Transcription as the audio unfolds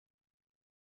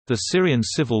The Syrian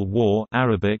Civil War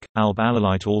Arabic,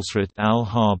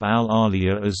 al-Harb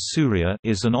al-Aliyah as Syria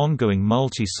is an ongoing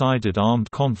multi-sided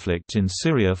armed conflict in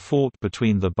Syria fought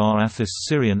between the Ba'athist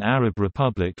Syrian Arab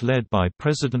Republic led by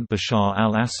President Bashar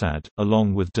al-Assad,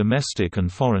 along with domestic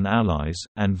and foreign allies,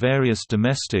 and various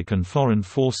domestic and foreign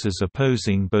forces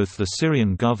opposing both the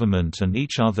Syrian government and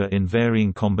each other in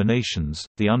varying combinations.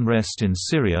 The unrest in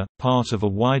Syria, part of a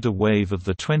wider wave of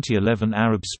the 2011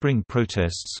 Arab Spring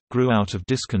protests, grew out of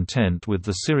discontent with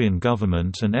the Syrian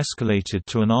government and escalated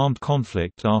to an armed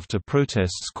conflict after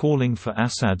protests calling for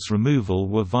Assad's removal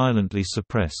were violently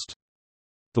suppressed.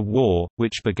 The war,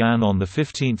 which began on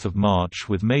 15 March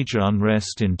with major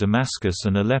unrest in Damascus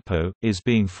and Aleppo, is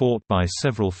being fought by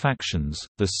several factions,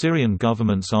 the Syrian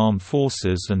government's armed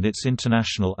forces and its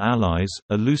international allies,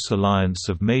 a loose alliance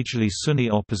of majorly Sunni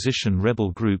opposition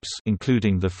rebel groups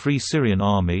including the Free Syrian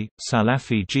Army,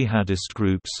 Salafi jihadist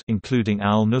groups including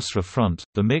al-Nusra Front,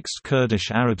 the mixed Kurdish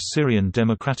Arab Syrian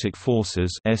Democratic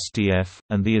Forces (SDF),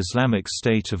 and the Islamic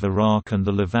State of Iraq and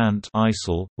the Levant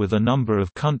 (ISIL), with a number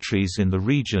of countries in the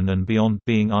region and beyond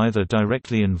being either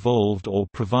directly involved or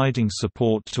providing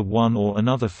support to one or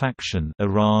another faction: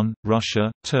 Iran,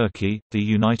 Russia, Turkey, the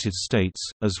United States,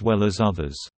 as well as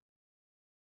others.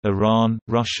 Iran,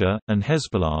 Russia, and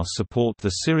Hezbollah support the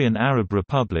Syrian Arab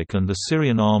Republic and the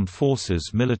Syrian Armed Forces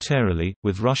militarily,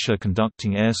 with Russia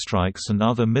conducting airstrikes and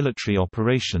other military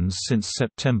operations since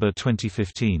September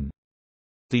 2015.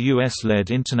 The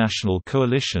US-led international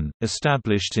coalition,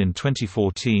 established in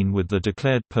 2014 with the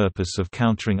declared purpose of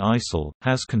countering ISIL,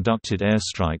 has conducted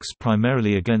airstrikes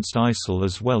primarily against ISIL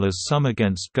as well as some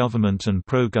against government and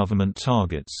pro-government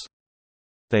targets.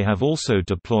 They have also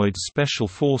deployed special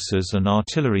forces and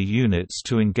artillery units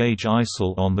to engage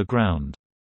ISIL on the ground.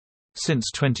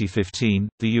 Since 2015,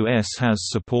 the U.S. has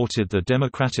supported the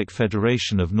Democratic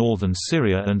Federation of Northern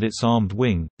Syria and its armed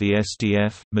wing, the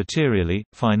SDF, materially,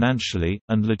 financially,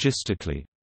 and logistically.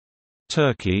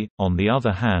 Turkey, on the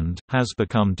other hand, has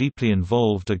become deeply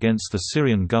involved against the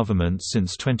Syrian government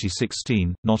since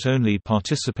 2016, not only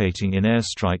participating in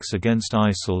airstrikes against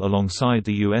ISIL alongside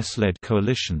the US-led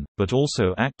coalition, but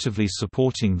also actively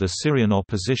supporting the Syrian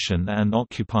opposition and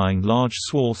occupying large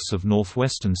swaths of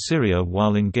northwestern Syria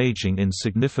while engaging in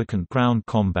significant ground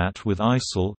combat with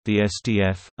ISIL, the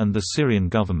SDF, and the Syrian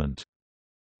government.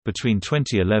 Between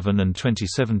 2011 and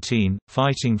 2017,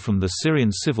 fighting from the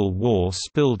Syrian Civil War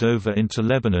spilled over into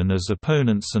Lebanon as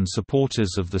opponents and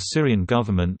supporters of the Syrian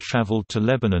government traveled to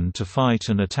Lebanon to fight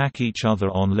and attack each other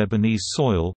on Lebanese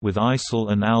soil, with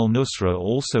ISIL and al-Nusra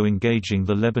also engaging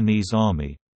the Lebanese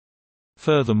army.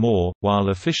 Furthermore, while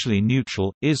officially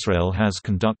neutral, Israel has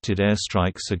conducted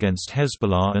airstrikes against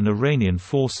Hezbollah and Iranian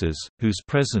forces, whose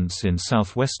presence in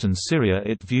southwestern Syria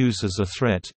it views as a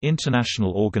threat.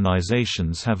 International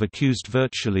organizations have accused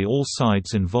virtually all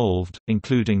sides involved,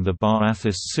 including the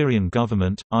Ba'athist Syrian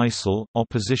government, ISIL,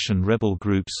 opposition rebel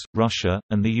groups, Russia,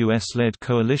 and the US-led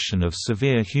coalition of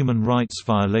severe human rights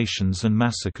violations and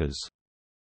massacres.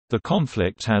 The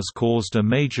conflict has caused a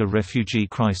major refugee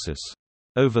crisis.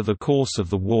 Over the course of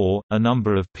the war, a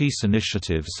number of peace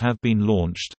initiatives have been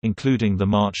launched, including the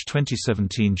March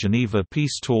 2017 Geneva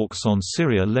peace talks on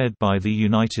Syria led by the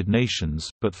United Nations,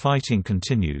 but fighting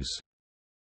continues.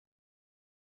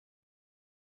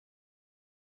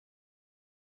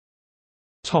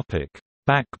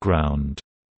 Background.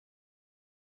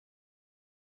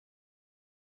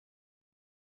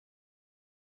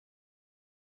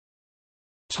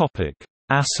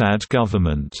 Assad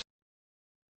government.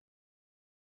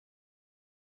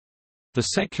 The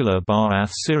secular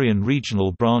Ba'ath Syrian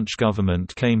regional branch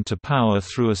government came to power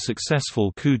through a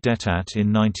successful coup d'état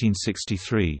in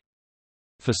 1963.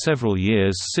 For several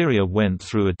years Syria went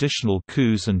through additional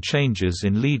coups and changes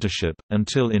in leadership,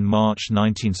 until in March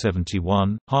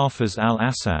 1971, Hafiz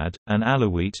al-Assad, an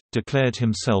Alawite, declared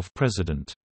himself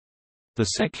president. The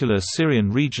secular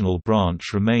Syrian regional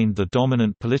branch remained the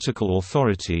dominant political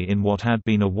authority in what had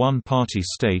been a one-party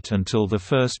state until the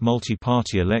first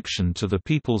multi-party election to the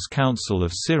People's Council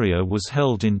of Syria was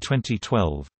held in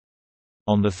 2012.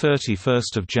 On 31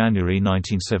 January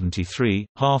 1973,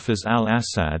 Hafiz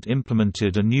al-Assad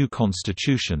implemented a new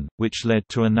constitution, which led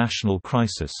to a national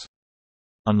crisis.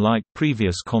 Unlike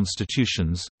previous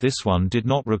constitutions, this one did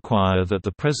not require that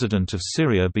the president of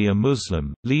Syria be a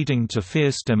Muslim, leading to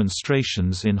fierce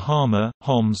demonstrations in Hama,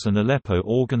 Homs and Aleppo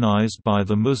organized by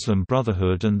the Muslim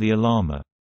Brotherhood and the Ulama.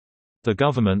 The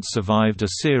government survived a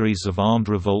series of armed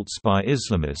revolts by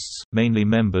Islamists, mainly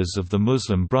members of the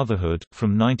Muslim Brotherhood,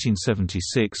 from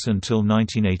 1976 until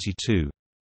 1982.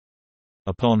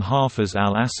 Upon Hafiz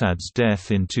al-Assad's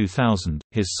death in 2000,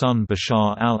 his son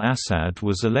Bashar al-Assad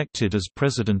was elected as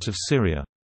president of Syria.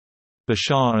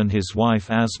 Bashar and his wife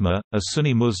Asma, a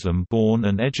Sunni Muslim born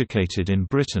and educated in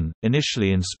Britain,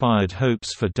 initially inspired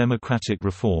hopes for democratic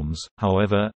reforms.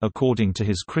 However, according to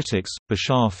his critics,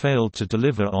 Bashar failed to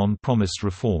deliver on promised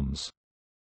reforms.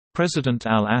 President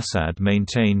al-Assad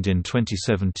maintained in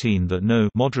 2017 that no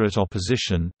moderate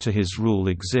opposition to his rule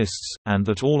exists, and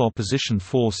that all opposition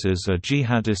forces are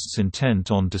jihadists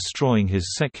intent on destroying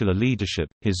his secular leadership.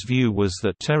 His view was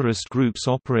that terrorist groups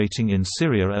operating in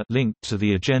Syria are linked to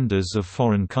the agendas of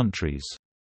foreign countries.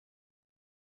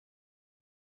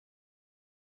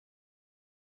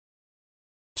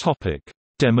 Topic: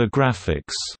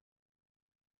 Demographics.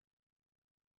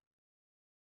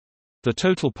 The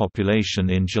total population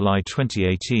in July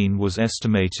 2018 was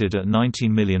estimated at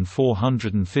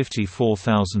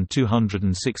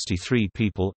 19,454,263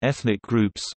 people. Ethnic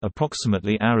groups: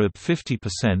 approximately Arab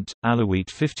 50%,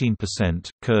 Alawite 15%,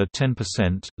 Kurd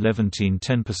 10%, Levantine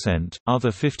 10%,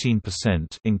 other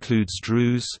 15% includes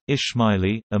Druze,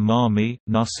 Ismaili, Imami,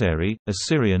 Nusayri,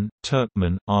 Assyrian,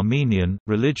 Turkmen, Armenian.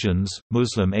 Religions: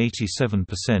 Muslim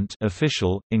 87%,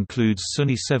 official includes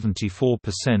Sunni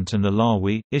 74% and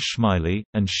Alawi, Ismaili,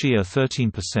 and Shia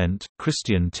 13%,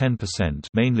 Christian 10%,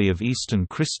 mainly of Eastern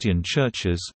Christian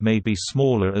churches, may be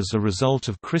smaller as a result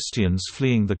of Christians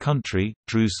fleeing the country,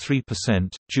 Druze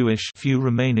 3%, Jewish few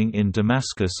remaining in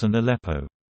Damascus and Aleppo.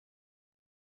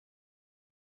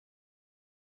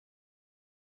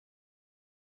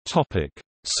 Topic: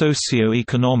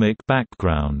 Socioeconomic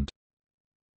background.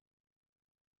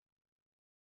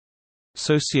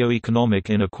 Socioeconomic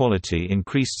inequality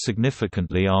increased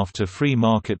significantly after free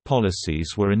market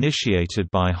policies were initiated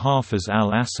by Hafiz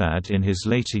al-Assad in his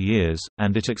later years,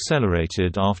 and it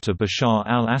accelerated after Bashar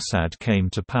al-Assad came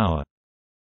to power.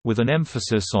 With an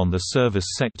emphasis on the service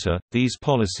sector, these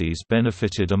policies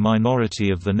benefited a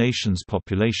minority of the nation's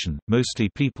population, mostly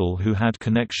people who had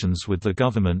connections with the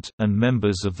government, and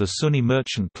members of the Sunni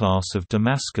merchant class of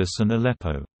Damascus and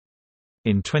Aleppo.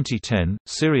 In 2010,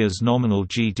 Syria's nominal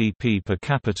GDP per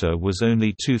capita was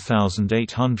only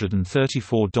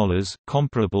 $2,834,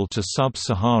 comparable to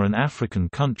sub-Saharan African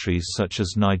countries such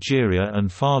as Nigeria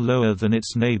and far lower than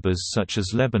its neighbors such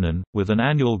as Lebanon, with an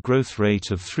annual growth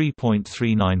rate of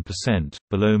 3.39%,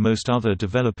 below most other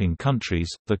developing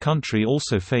countries. The country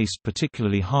also faced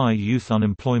particularly high youth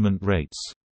unemployment rates.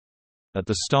 At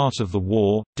the start of the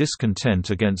war,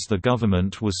 discontent against the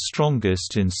government was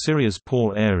strongest in Syria's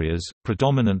poor areas,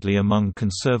 predominantly among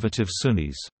conservative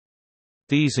Sunnis.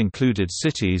 These included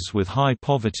cities with high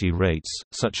poverty rates,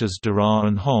 such as Daraa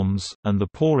and Homs, and the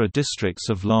poorer districts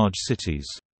of large cities.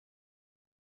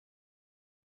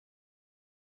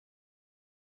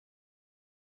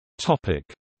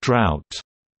 Drought.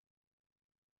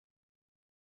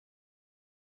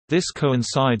 This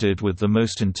coincided with the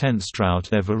most intense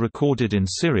drought ever recorded in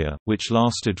Syria, which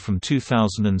lasted from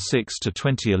 2006 to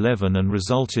 2011 and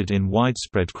resulted in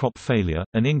widespread crop failure,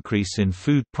 an increase in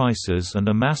food prices and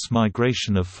a mass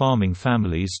migration of farming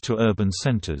families to urban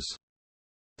centers.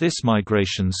 This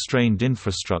migration strained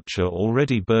infrastructure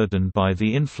already burdened by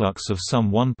the influx of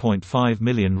some 1.5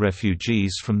 million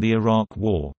refugees from the Iraq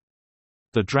War.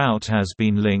 The drought has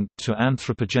been linked to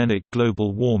anthropogenic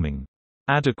global warming.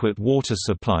 Adequate water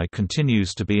supply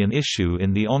continues to be an issue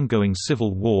in the ongoing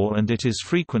civil war, and it is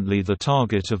frequently the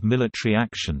target of military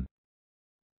action.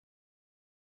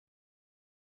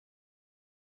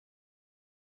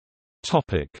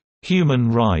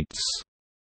 Human rights.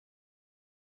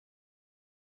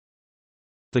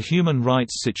 The human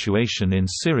rights situation in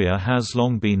Syria has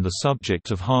long been the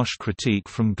subject of harsh critique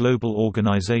from global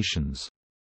organizations.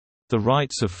 The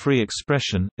rights of free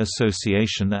expression,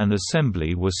 association and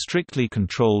assembly were strictly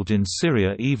controlled in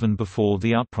Syria even before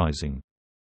the uprising.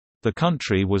 The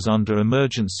country was under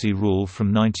emergency rule from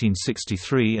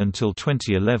 1963 until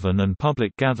 2011, and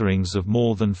public gatherings of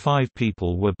more than 5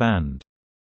 people were banned.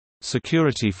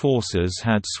 Security forces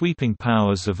had sweeping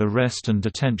powers of arrest and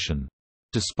detention.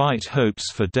 Despite hopes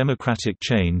for democratic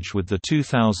change with the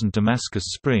 2000 Damascus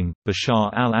Spring, Bashar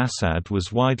al-Assad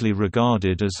was widely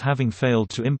regarded as having failed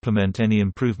to implement any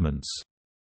improvements.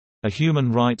 A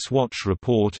Human Rights Watch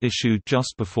report issued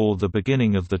just before the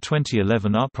beginning of the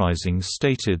 2011 uprisings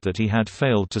stated that he had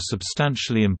failed to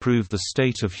substantially improve the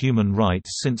state of human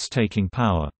rights since taking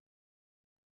power.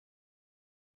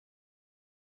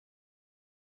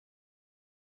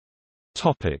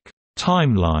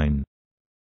 Timeline.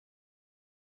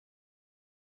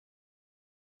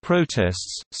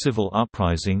 Protests, civil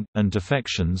uprising, and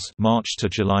defections March to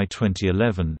July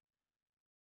 2011.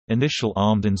 Initial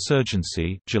armed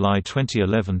insurgency July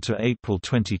 2011 to April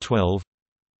 2012.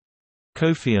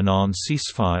 Kofi Annan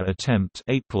ceasefire attempt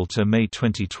April to May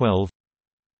 2012.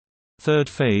 Third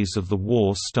phase of the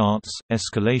war starts,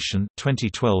 escalation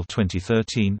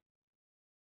 2012-2013.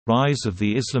 Rise of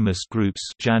the Islamist groups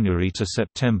January to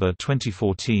September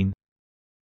 2014.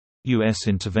 US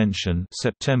intervention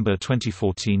September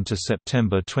 2014 to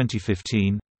September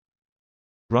 2015.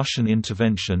 Russian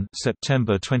intervention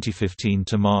September 2015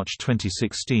 to March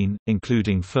 2016,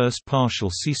 including first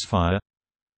partial ceasefire.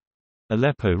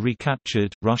 Aleppo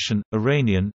recaptured, Russian,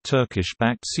 Iranian,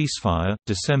 Turkish-backed ceasefire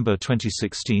December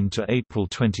 2016 to April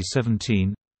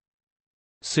 2017.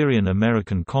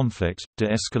 Syrian-American conflict,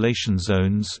 de-escalation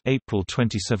zones April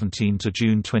 2017 to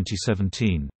June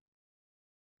 2017.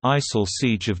 ISIL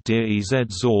siege of Deir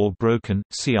ez-Zor broken,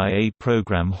 CIA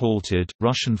program halted,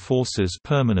 Russian forces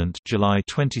permanent July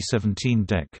 2017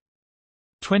 Dec.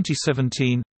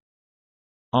 2017.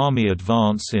 Army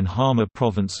advance in Hama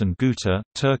province and Ghouta,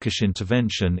 Turkish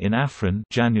intervention in Afrin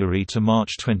January to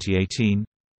March 2018.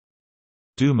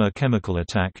 Douma chemical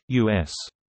attack, U.S.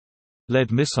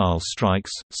 led missile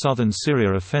strikes, southern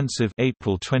Syria offensive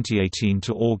April 2018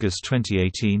 to August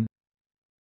 2018.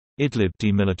 Idlib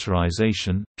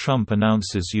demilitarization, Trump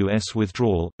announces U.S.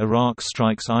 withdrawal, Iraq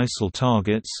strikes ISIL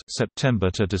targets September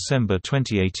to December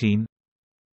 2018.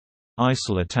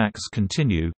 ISIL attacks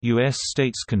continue, U.S.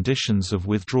 states conditions of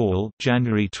withdrawal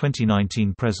January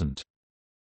 2019 present.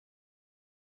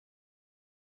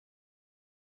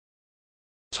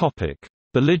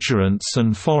 Belligerents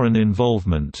and foreign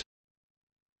involvement.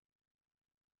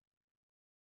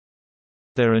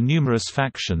 There are numerous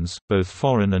factions, both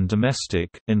foreign and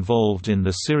domestic, involved in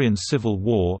the Syrian Civil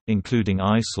War, including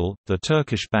ISIL, the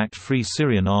Turkish-backed Free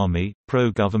Syrian Army,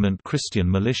 pro-government Christian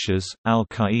militias,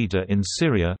 al-Qaeda in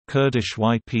Syria, Kurdish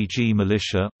YPG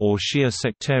militia, or Shia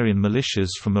sectarian militias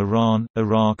from Iran,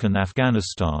 Iraq and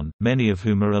Afghanistan, many of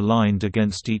whom are aligned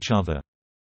against each other.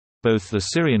 Both the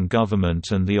Syrian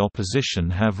government and the opposition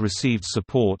have received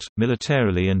support,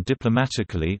 militarily and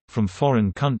diplomatically, from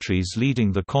foreign countries,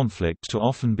 leading the conflict to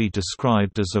often be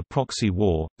described as a proxy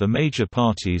war. The major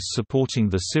parties supporting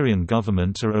the Syrian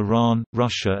government are Iran,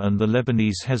 Russia, and the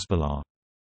Lebanese Hezbollah.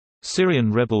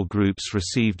 Syrian rebel groups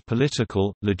received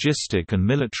political, logistic, and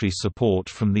military support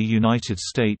from the United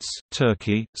States,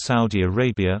 Turkey, Saudi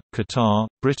Arabia, Qatar,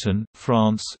 Britain,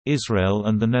 France, Israel,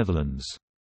 and the Netherlands.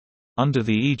 Under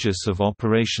the aegis of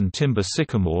Operation Timber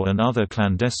Sycamore and other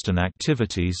clandestine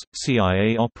activities,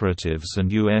 CIA operatives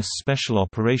and U.S. Special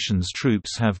Operations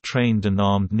troops have trained and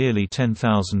armed nearly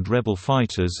 10,000 rebel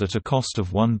fighters at a cost of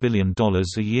 $1 billion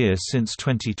a year since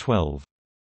 2012.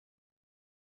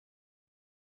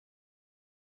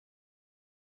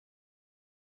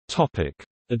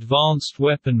 Advanced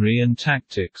weaponry and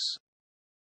tactics.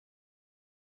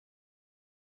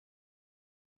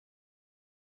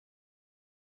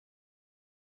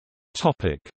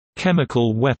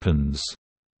 Chemical weapons.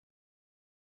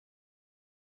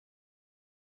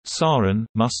 Sarin,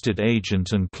 mustard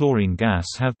agent and chlorine gas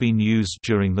have been used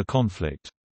during the conflict.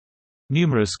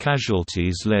 Numerous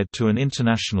casualties led to an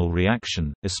international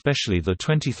reaction, especially the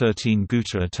 2013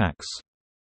 Ghouta attacks.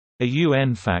 A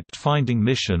UN fact-finding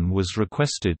mission was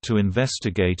requested to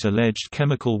investigate alleged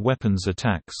chemical weapons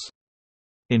attacks.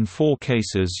 In 4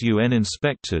 cases, UN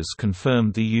inspectors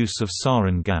confirmed the use of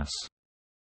sarin gas.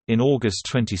 In August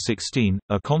 2016,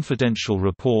 a confidential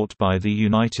report by the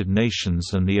United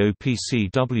Nations and the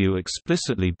OPCW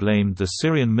explicitly blamed the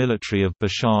Syrian military of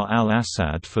Bashar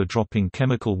al-Assad for dropping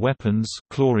chemical weapons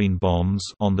chlorine bombs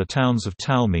on the towns of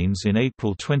Talmenes in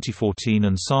April 2014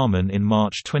 and Sarman in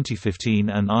March 2015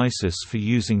 and ISIS for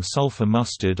using sulfur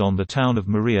mustard on the town of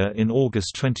Maria in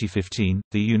August 2015.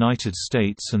 The United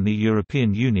States and the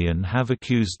European Union have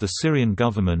accused the Syrian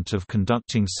government of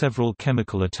conducting several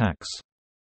chemical attacks.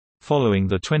 Following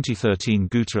the 2013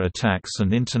 Ghouta attacks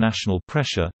and international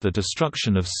pressure, the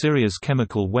destruction of Syria's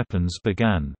chemical weapons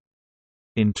began.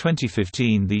 In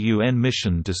 2015, the UN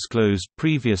mission disclosed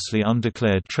previously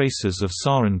undeclared traces of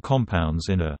sarin compounds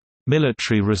in a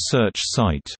military research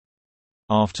site.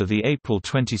 After the April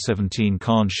 2017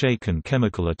 Khan Sheikhan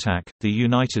chemical attack, the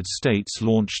United States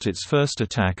launched its first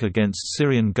attack against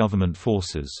Syrian government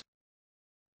forces.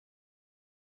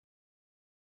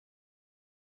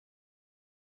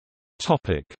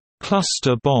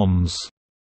 Cluster bombs.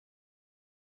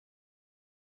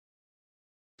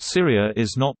 Syria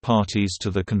is not parties to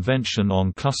the Convention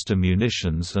on Cluster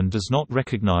Munitions and does not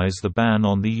recognize the ban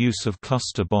on the use of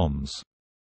cluster bombs.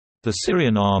 The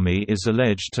Syrian army is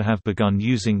alleged to have begun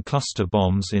using cluster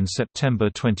bombs in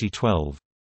September 2012.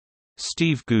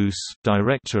 Steve Goose,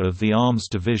 director of the Arms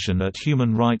Division at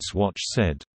Human Rights Watch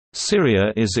said,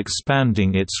 "Syria is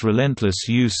expanding its relentless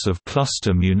use of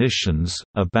cluster munitions,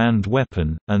 a banned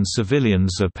weapon, and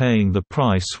civilians are paying the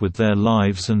price with their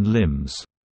lives and limbs.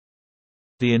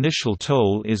 The initial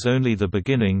toll is only the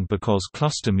beginning because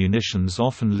cluster munitions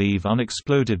often leave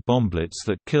unexploded bomblets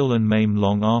that kill and maim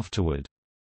long afterward."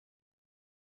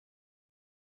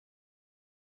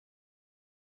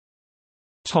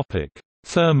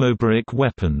 Thermobaric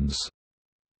weapons.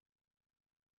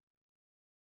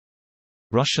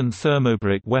 Russian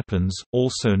thermobaric weapons,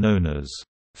 also known as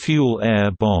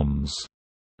fuel-air bombs,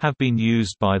 have been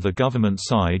used by the government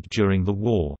side during the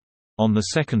war. On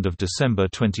 2 December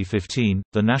 2015,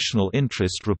 the National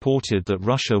Interest reported that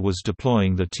Russia was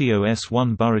deploying the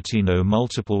TOS-1 Buratino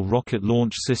multiple rocket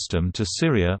launch system to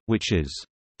Syria, which is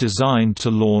designed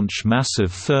to launch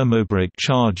massive thermobaric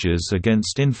charges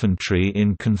against infantry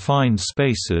in confined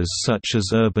spaces such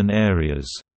as urban areas.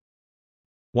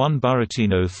 One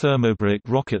Buratino thermobaric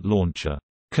rocket launcher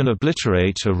can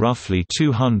obliterate a roughly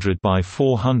 200 by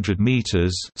 400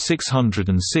 meters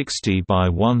 (660 by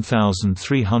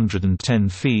 1,310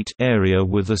 feet) area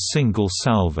with a single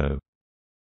salvo.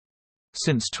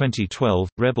 Since 2012,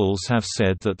 rebels have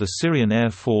said that the Syrian Air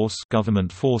Force government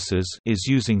forces is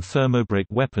using thermobaric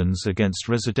weapons against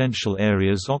residential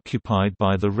areas occupied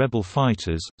by the rebel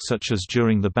fighters, such as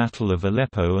during the Battle of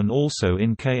Aleppo and also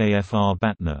in Kafr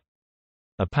Batna.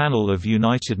 A panel of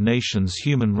United Nations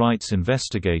human rights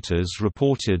investigators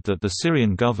reported that the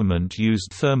Syrian government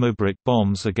used thermobaric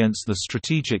bombs against the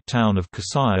strategic town of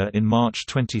Qusayr in March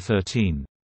 2013.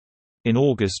 In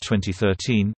August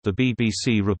 2013, the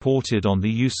BBC reported on the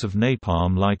use of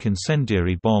napalm-like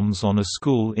incendiary bombs on a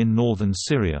school in northern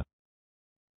Syria.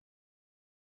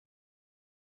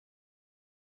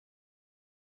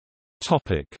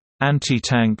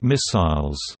 Anti-tank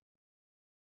missiles.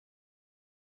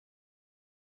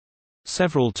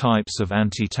 Several types of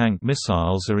anti-tank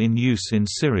missiles are in use in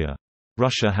Syria.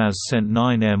 Russia has sent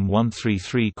 9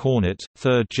 M133 Kornet,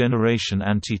 third-generation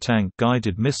anti-tank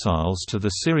guided missiles to the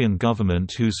Syrian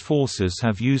government, whose forces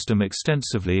have used them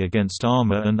extensively against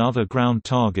armor and other ground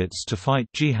targets to fight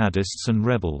jihadists and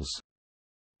rebels.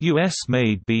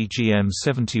 US-made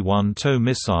BGM-71 TOW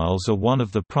missiles are one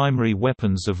of the primary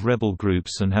weapons of rebel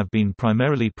groups and have been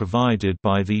primarily provided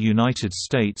by the United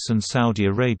States and Saudi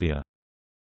Arabia.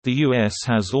 The U.S.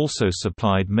 has also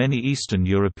supplied many Eastern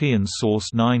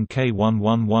European-sourced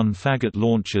 9K111 Faggot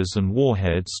launchers and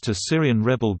warheads to Syrian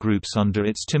rebel groups under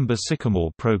its Timber Sycamore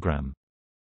program.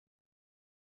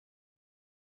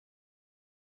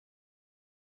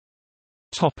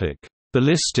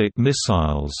 Ballistic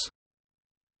missiles.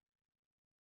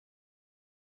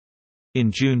 In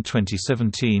June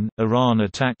 2017, Iran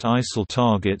attacked ISIL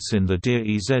targets in the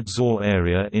Deir-ez-Zor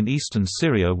area in eastern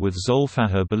Syria with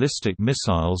Zolfaghar ballistic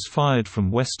missiles fired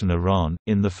from western Iran,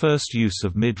 in the first use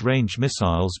of mid-range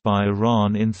missiles by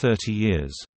Iran in 30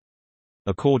 years.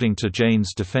 According to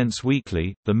Jane's Defense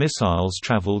Weekly, the missiles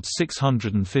traveled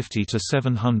 650 to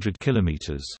 700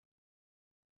 kilometers.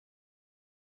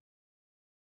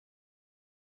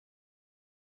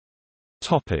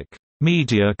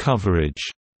 Media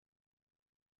coverage.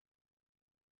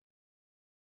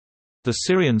 The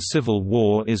Syrian Civil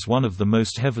War is one of the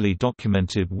most heavily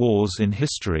documented wars in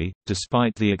history,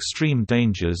 despite the extreme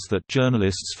dangers that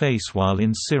journalists face while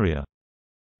in Syria.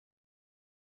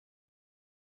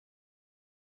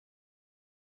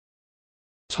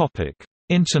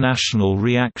 International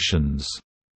reactions.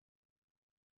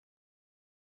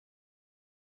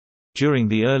 During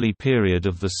the early period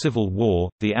of the Civil War,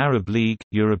 the Arab League,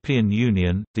 European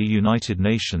Union, the United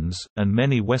Nations, and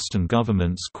many Western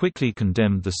governments quickly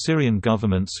condemned the Syrian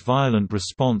government's violent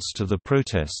response to the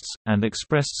protests, and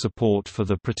expressed support for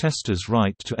the protesters'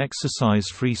 right to exercise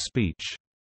free speech.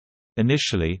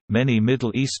 Initially, many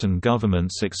Middle Eastern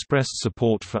governments expressed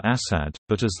support for Assad,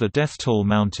 but as the death toll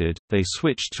mounted, they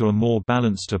switched to a more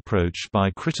balanced approach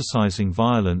by criticizing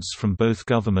violence from both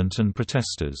government and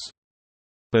protesters.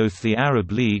 Both the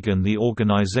Arab League and the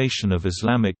Organization of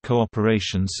Islamic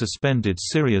Cooperation suspended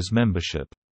Syria's membership.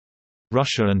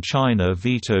 Russia and China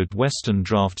vetoed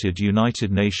Western-drafted United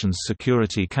Nations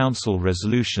Security Council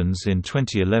resolutions in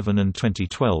 2011 and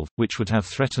 2012, which would have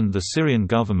threatened the Syrian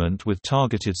government with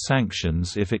targeted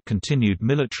sanctions if it continued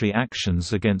military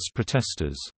actions against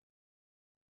protesters.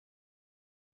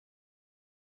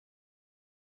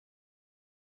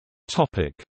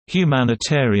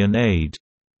 Humanitarian aid.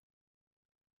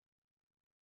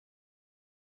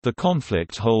 The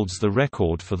conflict holds the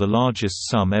record for the largest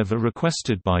sum ever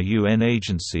requested by UN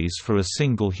agencies for a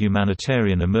single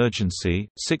humanitarian emergency,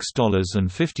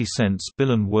 $6.50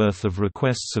 billion worth of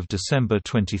requests of December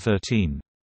 2013.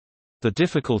 The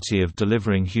difficulty of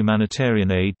delivering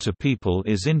humanitarian aid to people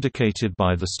is indicated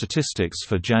by the statistics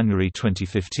for January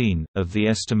 2015. Of the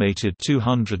estimated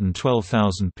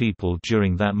 212,000 people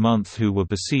during that month who were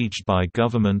besieged by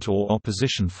government or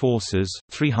opposition forces,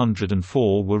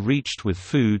 304 were reached with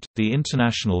food. The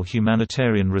international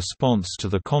humanitarian response to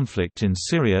the conflict in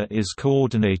Syria is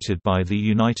coordinated by the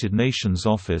United Nations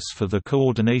Office for the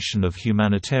Coordination of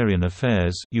Humanitarian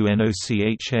Affairs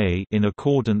 (UNOCHA) in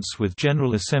accordance with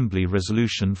General Assembly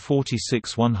Resolution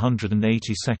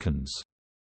 46/180.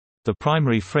 The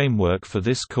primary framework for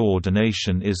this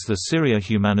coordination is the Syria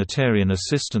Humanitarian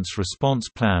Assistance Response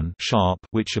Plan (SHARP),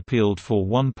 which appealed for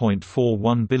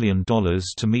 $1.41 billion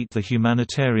to meet the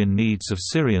humanitarian needs of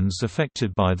Syrians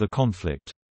affected by the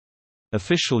conflict.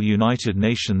 Official United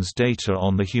Nations data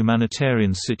on the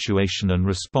humanitarian situation and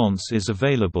response is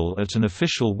available at an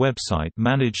official website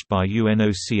managed by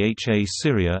UNOCHA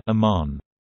Syria Amman.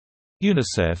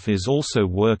 UNICEF is also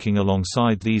working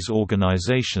alongside these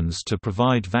organizations to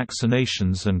provide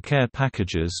vaccinations and care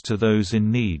packages to those in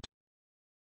need.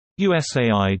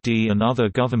 USAID and other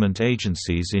government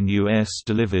agencies in U.S.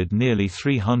 delivered nearly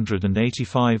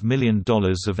 $385 million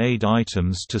of aid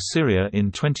items to Syria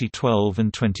in 2012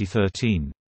 and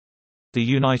 2013. The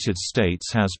United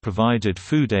States has provided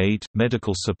food aid,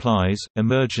 medical supplies,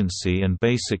 emergency and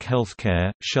basic health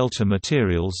care, shelter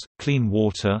materials, clean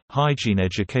water, hygiene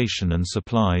education and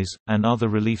supplies, and other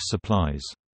relief supplies.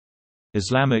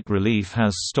 Islamic Relief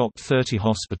has stocked 30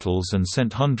 hospitals and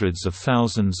sent hundreds of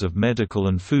thousands of medical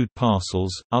and food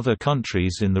parcels. Other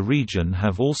countries in the region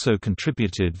have also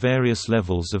contributed various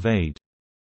levels of aid.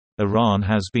 Iran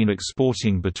has been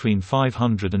exporting between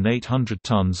 500 and 800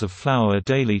 tons of flour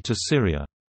daily to Syria.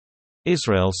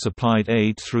 Israel supplied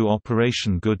aid through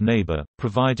Operation Good Neighbor,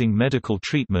 providing medical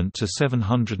treatment to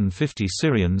 750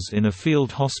 Syrians in a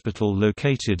field hospital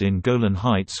located in Golan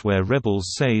Heights where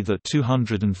rebels say that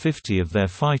 250 of their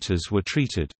fighters were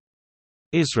treated.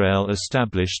 Israel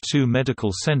established 2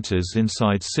 medical centers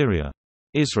inside Syria.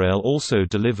 Israel also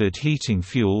delivered heating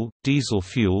fuel, diesel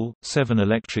fuel, 7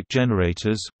 electric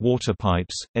generators, water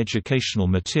pipes, educational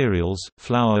materials,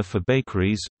 flour for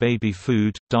bakeries, baby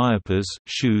food, diapers,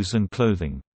 shoes and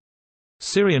clothing.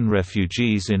 Syrian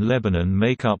refugees in Lebanon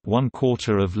make up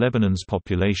 1/4 of Lebanon's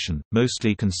population,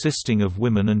 mostly consisting of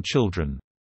women and children.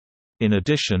 In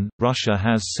addition, Russia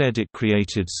has said it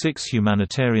created 6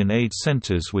 humanitarian aid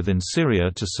centers within Syria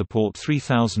to support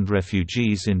 3,000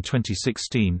 refugees in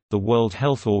 2016. The World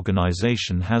Health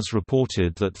Organization has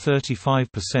reported that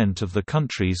 35% of the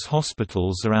country's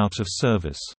hospitals are out of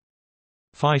service.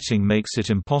 Fighting makes it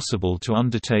impossible to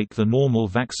undertake the normal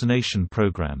vaccination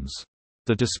programs.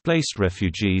 The displaced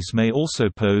refugees may also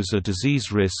pose a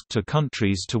disease risk to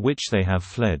countries to which they have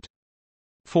fled.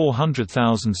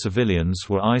 400,000 civilians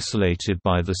were isolated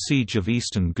by the siege of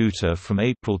eastern Ghouta from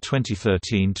April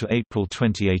 2013 to April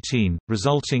 2018,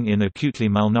 resulting in acutely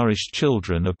malnourished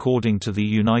children according to the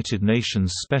United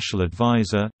Nations Special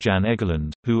Advisor, Jan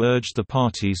Egeland, who urged the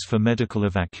parties for medical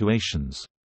evacuations.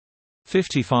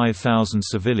 55,000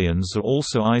 civilians are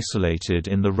also isolated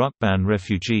in the Rukban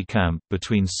refugee camp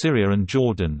between Syria and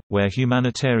Jordan, where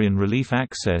humanitarian relief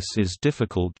access is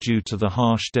difficult due to the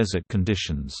harsh desert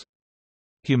conditions.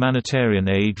 Humanitarian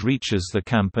aid reaches the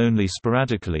camp only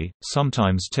sporadically,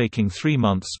 sometimes taking 3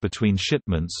 months between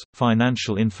shipments.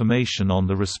 Financial information on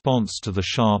the response to the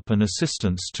SHARP and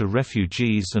assistance to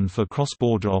refugees and for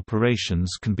cross-border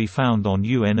operations can be found on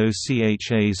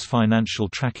UNOCHA's Financial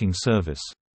Tracking Service.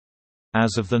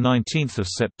 As of 19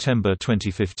 September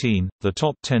 2015, the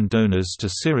top 10 donors to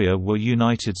Syria were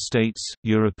United States,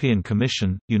 European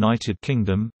Commission, United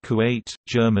Kingdom, Kuwait,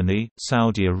 Germany,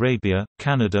 Saudi Arabia,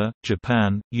 Canada,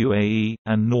 Japan, UAE,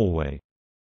 and Norway.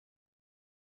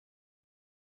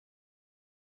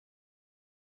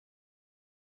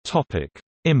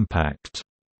 Impact.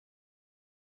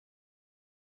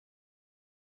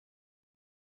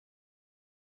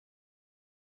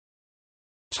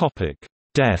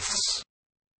 Deaths.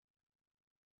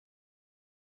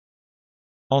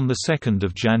 On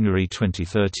 2 January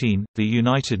 2013, the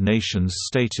United Nations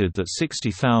stated that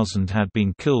 60,000 had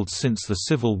been killed since the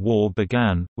civil war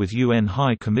began, with UN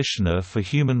High Commissioner for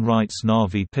Human Rights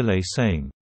Navi Pillay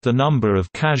saying, "The number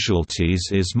of casualties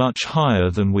is much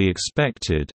higher than we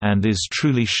expected, and is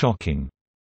truly shocking."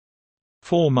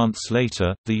 4 months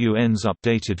later, the UN's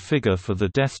updated figure for the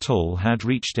death toll had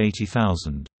reached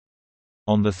 80,000.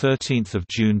 On 13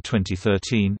 June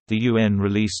 2013, the UN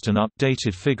released an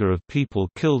updated figure of people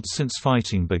killed since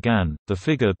fighting began, the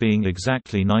figure being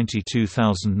exactly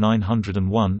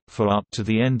 92,901, for up to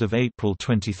the end of April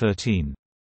 2013.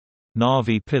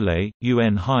 Navi Pillay,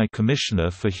 UN High Commissioner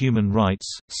for Human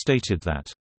Rights, stated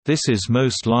that, "This is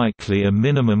most likely a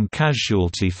minimum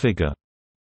casualty figure."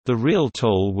 The real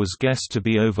toll was guessed to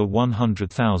be over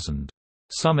 100,000.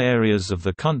 Some areas of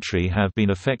the country have been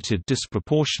affected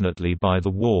disproportionately by the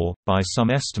war. By some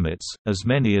estimates, as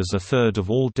many as a third of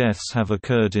all deaths have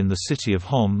occurred in the city of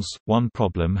Homs. One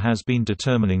problem has been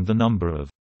determining the number of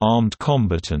armed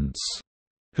combatants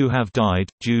who have died,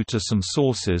 due to some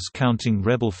sources counting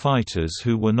rebel fighters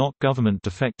who were not government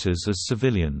defectors as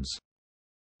civilians.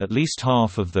 At least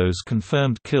half of those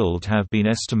confirmed killed have been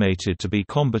estimated to be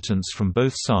combatants from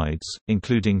both sides,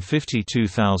 including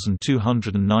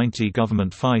 52,290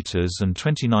 government fighters and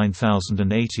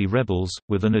 29,080 rebels,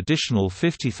 with an additional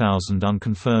 50,000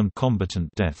 unconfirmed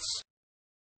combatant deaths.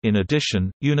 In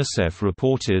addition, UNICEF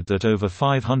reported that over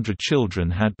 500 children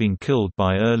had been killed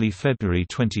by early February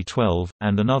 2012,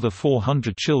 and another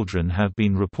 400 children have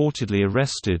been reportedly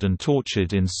arrested and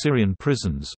tortured in Syrian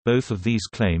prisons. Both of these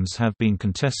claims have been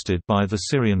contested by the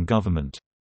Syrian government.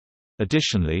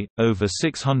 Additionally, over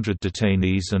 600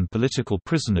 detainees and political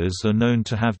prisoners are known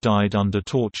to have died under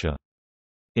torture.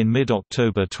 In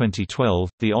mid-October 2012,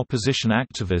 the opposition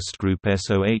activist group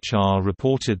SOHR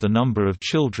reported the number of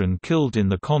children killed in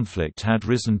the conflict had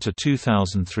risen to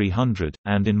 2,300,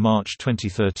 and in March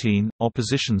 2013,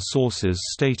 opposition sources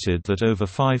stated that over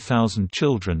 5,000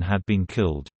 children had been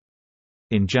killed.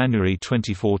 In January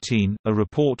 2014, a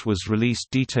report was released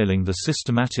detailing the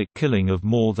systematic killing of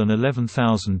more than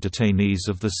 11,000 detainees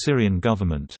of the Syrian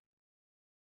government.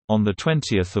 On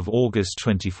 20 August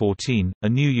 2014, a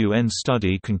new UN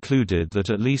study concluded that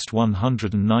at least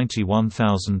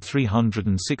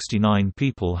 191,369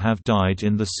 people have died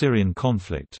in the Syrian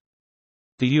conflict.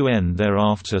 The UN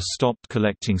thereafter stopped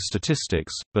collecting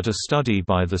statistics, but a study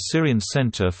by the Syrian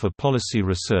Center for Policy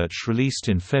Research released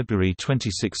in February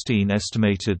 2016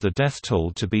 estimated the death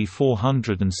toll to be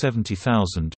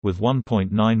 470,000, with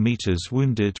 1.9 meters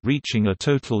wounded, reaching a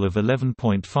total of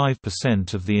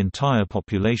 11.5% of the entire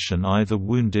population either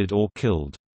wounded or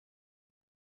killed.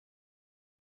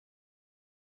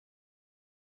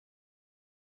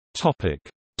 Topic: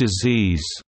 Disease.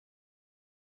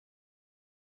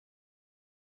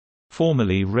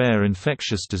 Formerly rare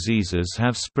infectious diseases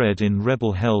have spread in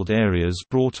rebel-held areas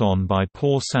brought on by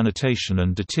poor sanitation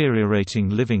and deteriorating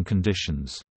living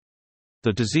conditions.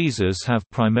 The diseases have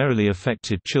primarily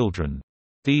affected children.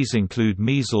 These include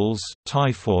measles,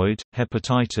 typhoid,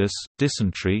 hepatitis,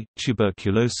 dysentery,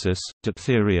 tuberculosis,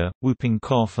 diphtheria, whooping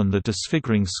cough and the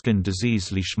disfiguring skin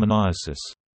disease leishmaniasis.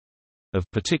 Of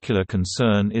particular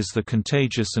concern is the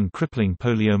contagious and crippling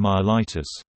poliomyelitis.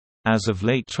 As of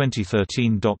late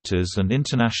 2013, doctors and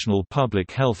international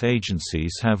public health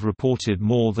agencies have reported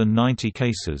more than 90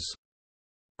 cases.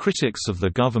 Critics of the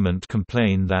government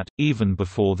complain that, even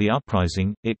before the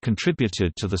uprising, it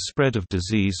contributed to the spread of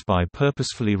disease by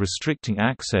purposefully restricting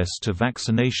access to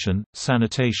vaccination,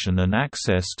 sanitation and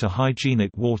access to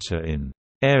hygienic water in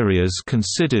areas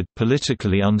considered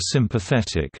politically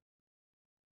unsympathetic.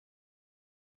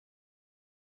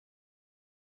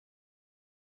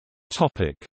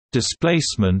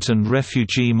 Displacement and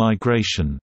refugee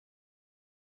migration.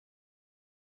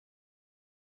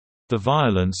 The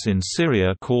violence in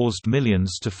Syria caused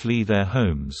millions to flee their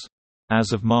homes.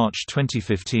 As of March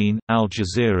 2015, Al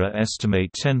Jazeera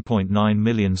estimate 10.9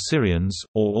 million Syrians,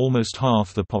 or almost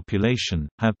half the population,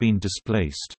 have been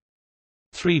displaced.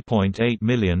 3.8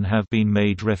 million have been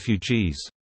made refugees.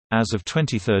 As of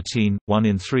 2013, 1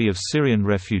 in 3 of Syrian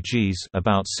refugees,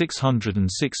 about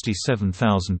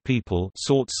 667,000 people,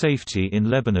 sought safety in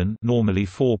Lebanon, normally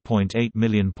 4.8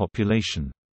 million population.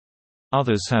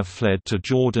 Others have fled to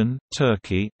Jordan,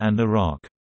 Turkey, and Iraq.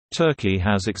 Turkey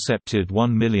has accepted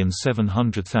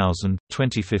 1,700,000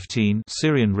 2015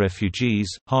 Syrian refugees,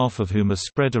 half of whom are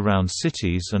spread around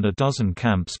cities and a dozen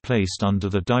camps placed under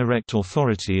the direct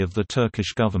authority of the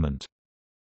Turkish government.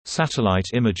 Satellite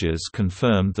images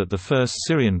confirmed that the first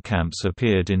Syrian camps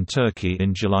appeared in Turkey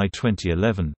in July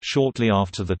 2011, shortly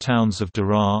after the towns of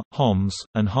Drought, Homs,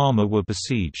 and Hama were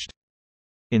besieged.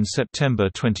 In September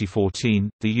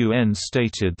 2014, the UN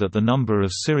stated that the number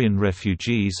of Syrian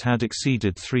refugees had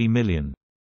exceeded 3 million.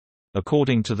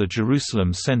 According to the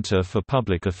Jerusalem Center for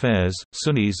Public Affairs,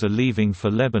 Sunnis are leaving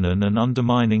for Lebanon and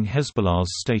undermining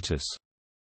Hezbollah's status.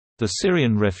 The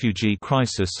Syrian refugee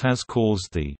crisis has caused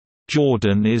the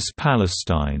 "Jordan is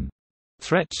Palestine"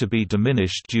 threat to be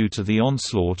diminished due to the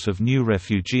onslaught of new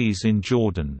refugees in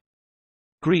Jordan.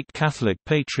 Greek Catholic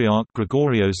Patriarch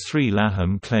Gregorios III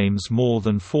Laham claims more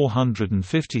than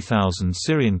 450,000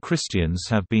 Syrian Christians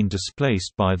have been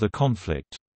displaced by the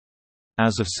conflict.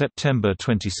 As of September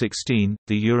 2016,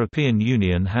 the European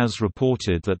Union has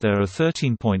reported that there are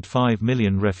 13.5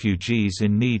 million refugees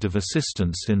in need of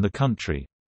assistance in the country.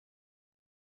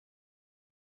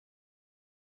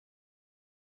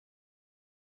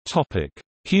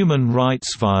 Human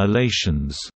rights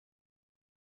violations.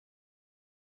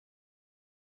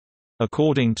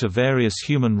 According to various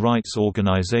human rights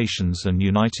organizations and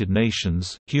United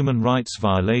Nations, human rights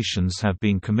violations have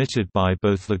been committed by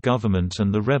both the government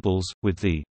and the rebels, with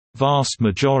the vast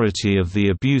majority of the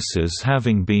abuses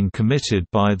having been committed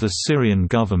by the Syrian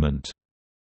government.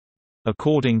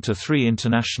 According to 3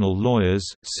 international lawyers,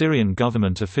 Syrian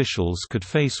government officials could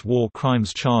face war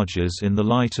crimes charges in the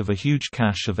light of a huge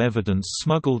cache of evidence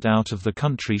smuggled out of the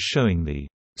country showing the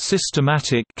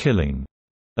systematic killing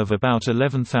of about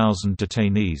 11,000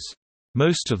 detainees.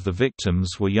 Most of the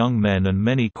victims were young men and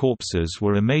many corpses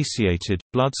were emaciated,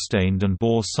 blood-stained and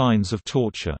bore signs of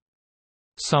torture.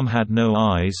 Some had no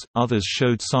eyes, others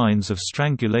showed signs of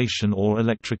strangulation or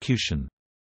electrocution.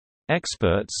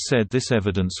 Experts said this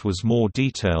evidence was more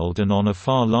detailed and on a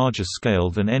far larger scale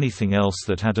than anything else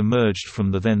that had emerged from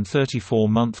the then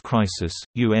 34-month crisis.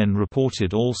 UN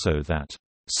reported also that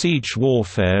siege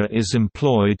warfare is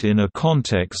employed in a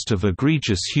context of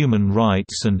egregious human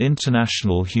rights and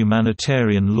international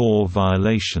humanitarian law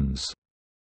violations.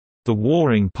 The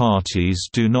warring parties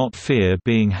do not fear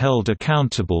being held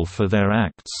accountable for their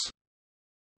acts.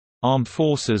 Armed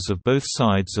forces of both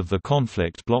sides of the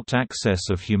conflict blocked access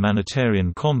of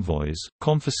humanitarian convoys,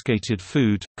 confiscated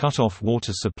food, cut off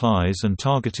water supplies and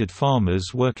targeted farmers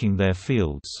working their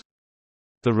fields.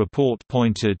 The report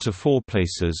pointed to 4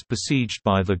 places besieged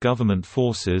by the government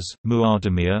forces,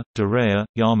 Muadamir, Daraa,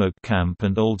 Yarmouk Camp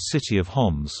and Old City of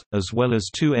Homs, as well as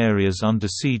 2 areas under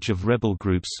siege of rebel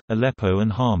groups, Aleppo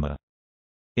and Hama.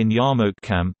 In Yarmouk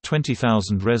Camp,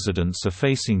 20,000 residents are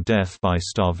facing death by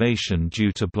starvation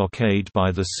due to blockade by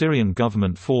the Syrian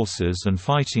government forces and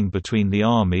fighting between the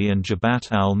army and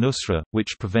Jabhat al-Nusra,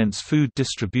 which prevents food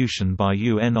distribution by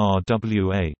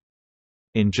UNRWA.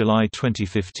 In July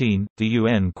 2015, the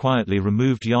UN quietly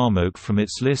removed Yarmouk from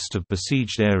its list of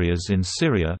besieged areas in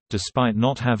Syria, despite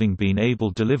not having been able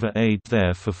to deliver aid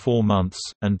there for 4 months,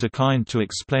 and declined to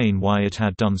explain why it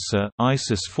had done so.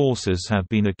 ISIS forces have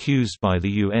been accused by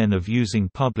the UN of using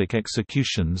public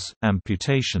executions,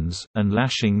 amputations, and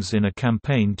lashings in a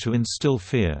campaign to instill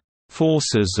fear.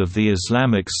 Forces of the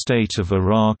Islamic State of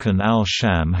Iraq and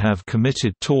al-Sham have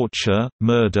committed torture,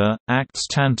 murder, acts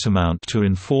tantamount to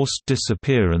enforced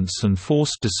disappearance and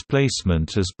forced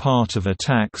displacement as part of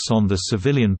attacks on the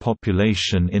civilian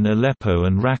population in Aleppo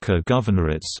and Raqqa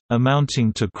governorates,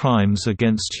 amounting to crimes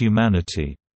against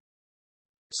humanity.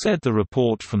 Said the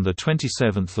report from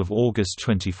 27 August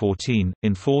 2014,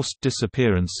 enforced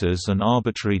disappearances and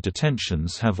arbitrary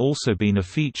detentions have also been a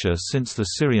feature since the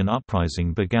Syrian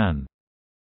uprising began.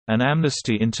 An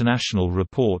Amnesty International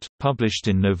report, published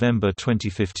in November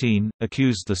 2015,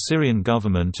 accused the Syrian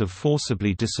government of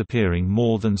forcibly disappearing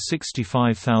more than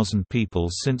 65,000 people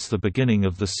since the beginning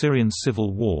of the Syrian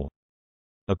Civil War.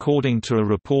 According to a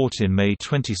report in May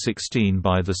 2016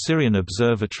 by the Syrian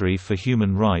Observatory for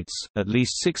Human Rights, at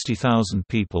least 60,000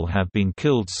 people have been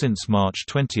killed since March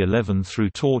 2011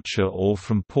 through torture or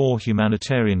from poor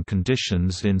humanitarian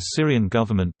conditions in Syrian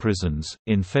government prisons.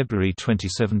 In February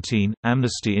 2017,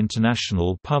 Amnesty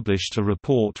International published a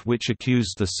report which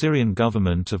accused the Syrian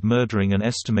government of murdering an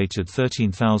estimated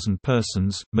 13,000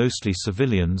 persons, mostly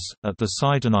civilians, at the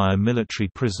Cyrenaica military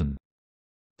prison.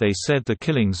 They said the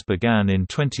killings began in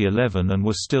 2011 and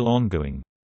were still ongoing.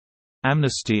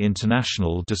 Amnesty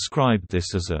International described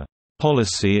this as a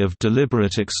policy of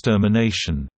deliberate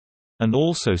extermination, and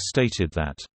also stated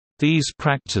that these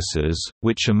practices,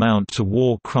 which amount to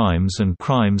war crimes and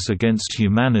crimes against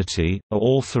humanity, are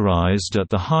authorized at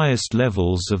the highest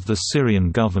levels of the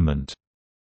Syrian government.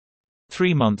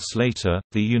 3 months later,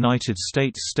 the United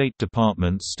States State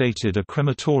Department stated a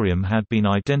crematorium had been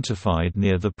identified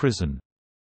near the prison.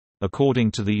 According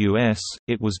to the U.S.,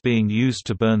 it was being used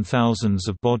to burn thousands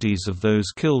of bodies of those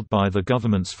killed by the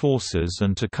government's forces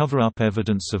and to cover up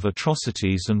evidence of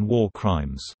atrocities and war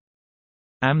crimes.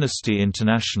 Amnesty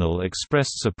International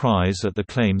expressed surprise at the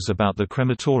claims about the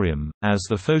crematorium, as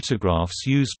the photographs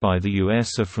used by the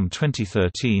U.S. are from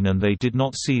 2013 and they did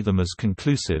not see them as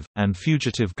conclusive, and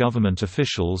fugitive government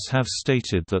officials have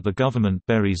stated that the government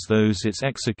buries those it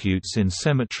executes in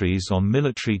cemeteries on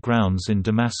military grounds in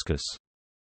Damascus.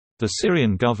 The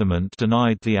Syrian government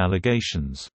denied the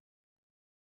allegations.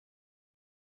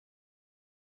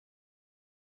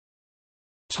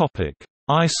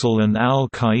 ISIL and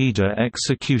al-Qaeda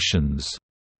executions.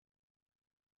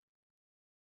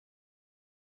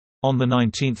 On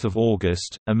 19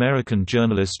 August, American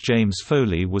journalist James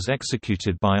Foley was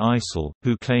executed by ISIL,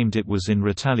 who claimed it was in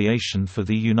retaliation for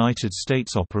the United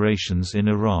States operations in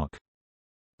Iraq.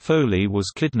 Foley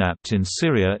was kidnapped in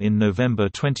Syria in November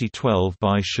 2012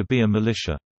 by Shabia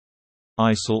militia.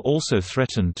 ISIL also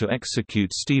threatened to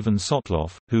execute Stephen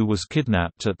Sotloff, who was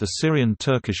kidnapped at the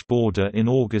Syrian-Turkish border in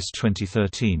August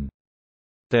 2013.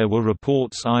 There were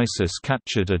reports ISIS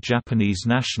captured a Japanese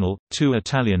national, 2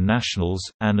 Italian nationals,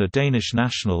 and a Danish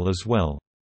national as well.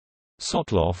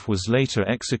 Sotloff was later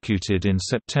executed in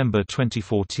September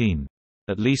 2014.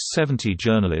 At least 70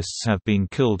 journalists have been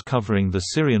killed covering the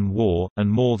Syrian war, and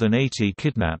more than 80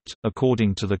 kidnapped,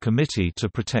 according to the Committee to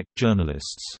Protect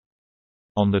Journalists.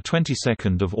 On the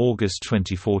 22nd of August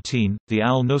 2014, the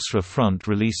al-Nusra Front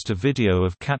released a video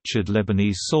of captured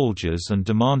Lebanese soldiers and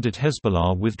demanded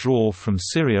Hezbollah withdraw from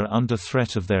Syria under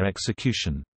threat of their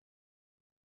execution.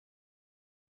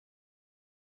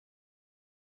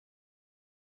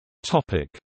 Topic: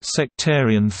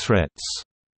 Sectarian threats.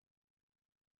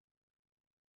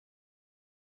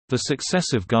 The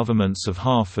successive governments of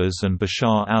Hafez and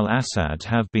Bashar al-Assad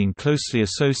have been closely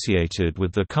associated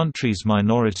with the country's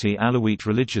minority Alawite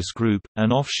religious group,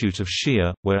 an offshoot of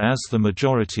Shia, whereas the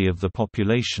majority of the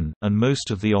population, and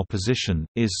most of the opposition,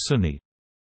 is Sunni.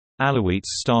 Alawites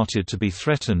started to be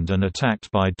threatened and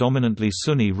attacked by dominantly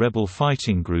Sunni rebel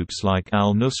fighting groups like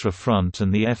al-Nusra Front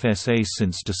and the FSA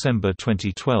since December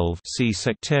 2012. See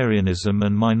Sectarianism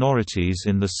and Minorities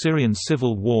in the Syrian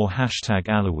Civil War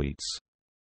 #Alawites.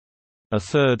 A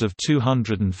third of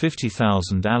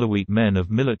 250,000 Alawite men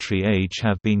of military age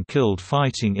have been killed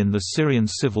fighting in the Syrian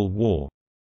Civil War.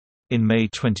 In May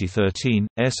 2013,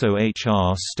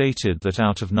 SOHR stated that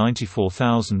out of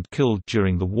 94,000 killed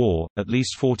during the war, at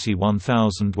least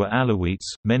 41,000 were Alawites.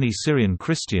 Many Syrian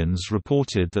Christians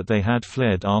reported that they had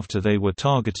fled after they were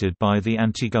targeted by the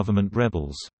anti-government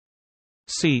rebels.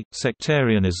 See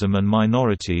Sectarianism and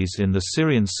Minorities in the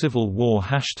Syrian Civil War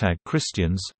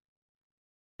 #Christians.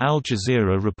 Al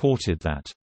Jazeera reported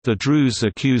that, "The Druze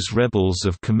accuse rebels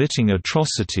of committing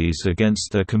atrocities against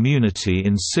their community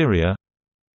in Syria."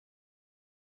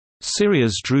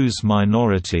 Syria's Druze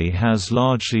minority has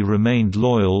largely remained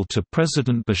loyal to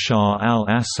President Bashar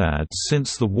al-Assad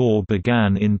since the war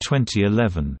began in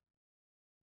 2011.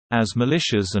 As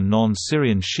militias and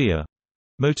non-Syrian Shia,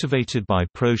 motivated by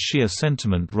pro-Shia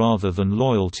sentiment rather than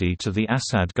loyalty to the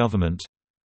Assad government,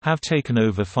 have taken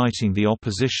over fighting the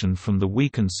opposition from the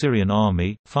weakened Syrian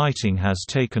army, fighting has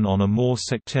taken on a more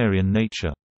sectarian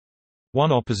nature.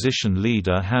 One opposition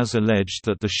leader has alleged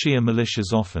that the Shia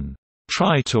militias often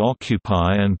try to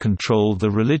occupy and control the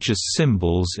religious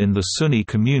symbols in the Sunni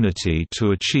community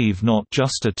to achieve not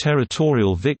just a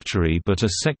territorial victory but a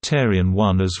sectarian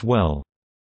one as well.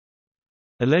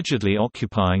 Allegedly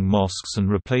occupying mosques and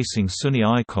replacing Sunni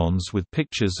icons with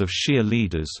pictures of Shia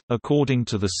leaders. According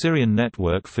to the Syrian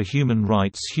Network for Human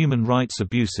rights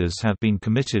abuses have been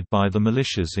committed by the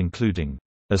militias, including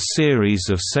a series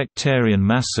of sectarian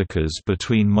massacres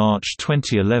between March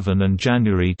 2011 and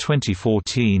January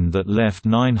 2014 that left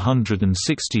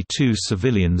 962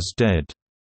 civilians dead.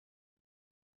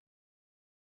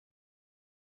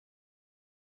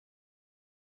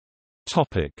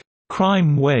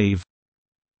 Crime wave.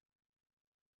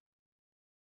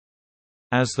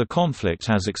 As the conflict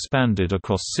has expanded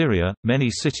across Syria, many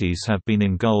cities have been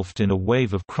engulfed in a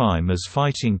wave of crime as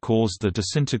fighting caused the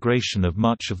disintegration of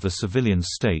much of the civilian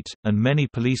state, and many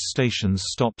police stations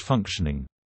stopped functioning.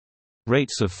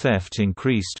 Rates of theft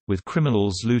increased, with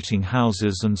criminals looting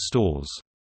houses and stores.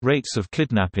 Rates of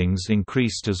kidnappings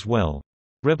increased as well.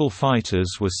 Rebel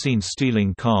fighters were seen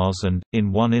stealing cars and,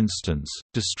 in one instance,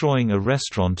 destroying a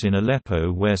restaurant in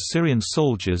Aleppo where Syrian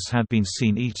soldiers had been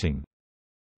seen eating.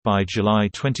 By July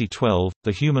 2012,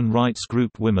 the human rights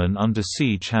group Women Under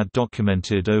Siege had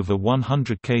documented over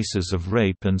 100 cases of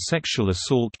rape and sexual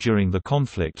assault during the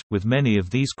conflict, with many of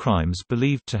these crimes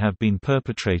believed to have been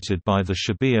perpetrated by the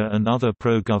Shabia and other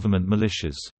pro-government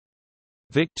militias.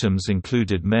 Victims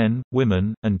included men,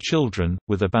 women, and children,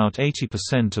 with about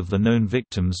 80% of the known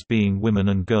victims being women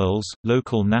and girls.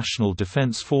 Local National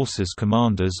Defense Forces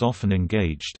commanders often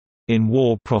engaged in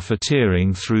war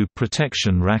profiteering through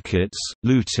protection rackets,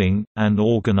 looting, and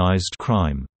organized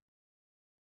crime.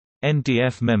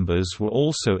 NDF members were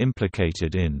also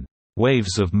implicated in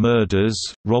waves of murders,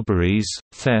 robberies,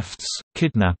 thefts,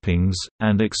 kidnappings,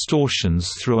 and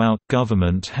extortions throughout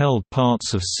government-held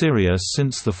parts of Syria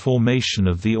since the formation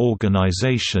of the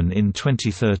organization in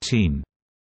 2013.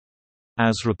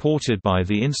 As reported by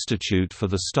the Institute for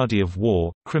the Study of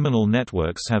War, criminal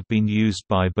networks have been used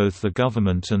by both the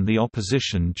government and the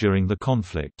opposition during the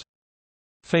conflict.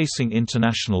 Facing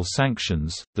international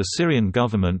sanctions, the Syrian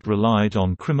government relied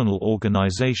on criminal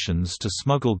organizations to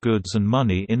smuggle goods and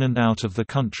money in and out of the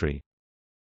country.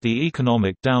 The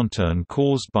economic downturn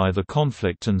caused by the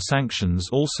conflict and sanctions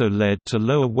also led to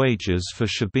lower wages for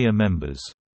Shabiya members.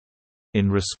 In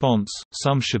response,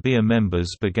 some Shabiya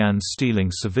members began stealing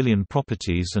civilian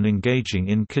properties and engaging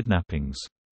in kidnappings.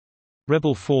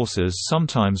 Rebel forces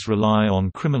sometimes rely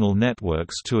on criminal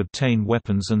networks to obtain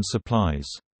weapons and supplies.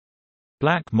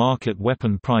 Black market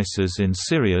weapon prices in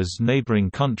Syria's neighboring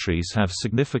countries have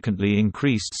significantly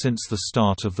increased since the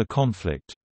start of the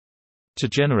conflict. To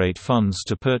generate funds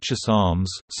to purchase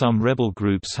arms, some rebel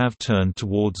groups have turned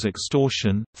towards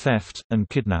extortion, theft, and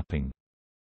kidnapping.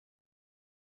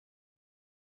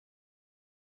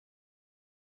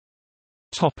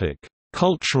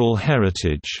 Cultural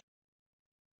heritage.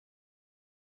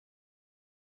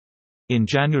 In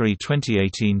January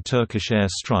 2018, Turkish air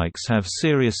strikes have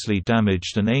seriously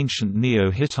damaged an ancient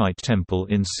Neo-Hittite temple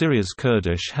in Syria's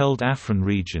Kurdish-held Afrin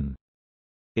region.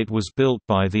 It was built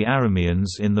by the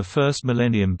Arameans in the 1st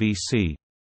millennium BC.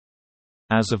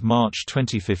 As of March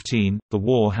 2015, the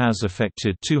war has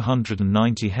affected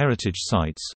 290 heritage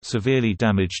sites, severely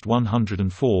damaged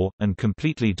 104, and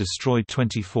completely destroyed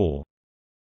 24.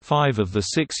 5 of the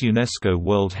 6 UNESCO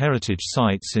World Heritage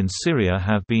Sites in Syria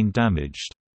have been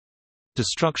damaged.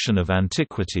 Destruction of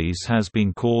antiquities has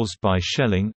been caused by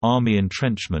shelling, army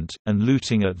entrenchment, and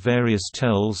looting at various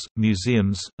tells,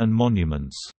 museums, and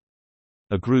monuments.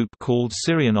 A group called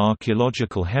Syrian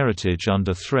Archaeological Heritage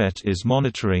Under Threat is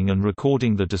monitoring and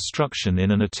recording the destruction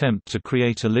in an attempt to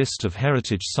create a list of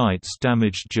heritage sites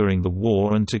damaged during the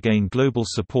war and to gain global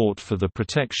support for the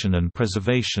protection and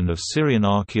preservation of Syrian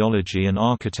archaeology and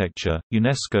architecture.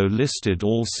 UNESCO listed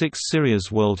all 6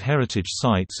 Syria's World Heritage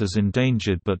Sites as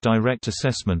endangered, but direct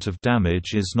assessment of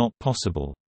damage is not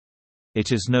possible.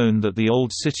 It is known that the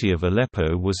old city of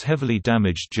Aleppo was heavily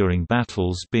damaged during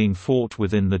battles being fought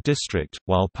within the district,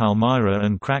 while Palmyra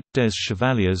and Crac des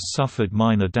Chevaliers suffered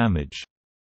minor damage.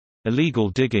 Illegal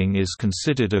digging is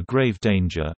considered a grave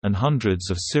danger, and hundreds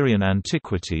of Syrian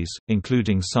antiquities,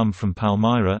 including some from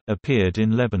Palmyra, appeared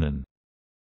in Lebanon.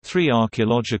 3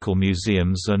 archaeological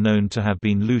museums are known to have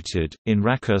been looted. In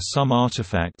Raqqa, some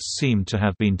artifacts seem to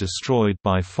have been destroyed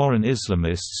by foreign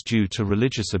Islamists due to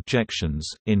religious objections.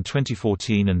 In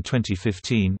 2014 and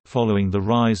 2015, following the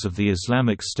rise of the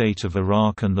Islamic State of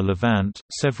Iraq and the Levant,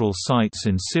 several sites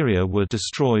in Syria were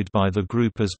destroyed by the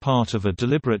group as part of a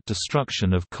deliberate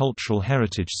destruction of cultural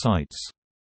heritage sites.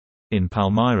 In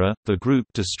Palmyra, the group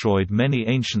destroyed many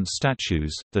ancient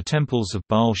statues, the temples of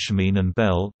Baal Shamin and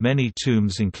Bel, many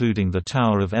tombs including the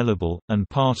Tower of Elibel, and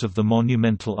part of the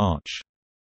monumental arch.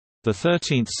 The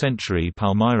 13th-century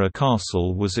Palmyra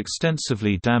castle was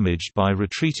extensively damaged by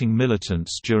retreating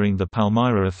militants during the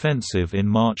Palmyra offensive in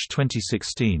March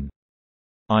 2016.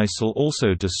 ISIL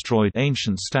also destroyed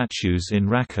ancient statues in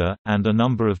Raqqa, and a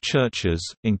number of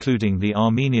churches, including the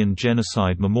Armenian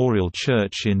Genocide Memorial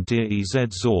Church in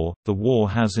Deir-ez-Zor. The war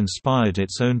has inspired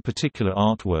its own particular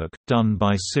artwork, done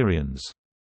by Syrians.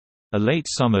 A late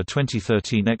summer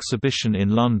 2013 exhibition in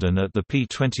London at the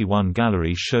P21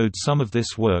 Gallery showed some of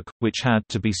this work, which had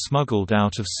to be smuggled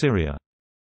out of Syria.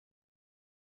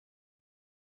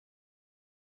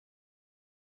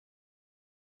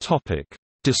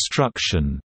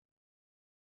 Destruction.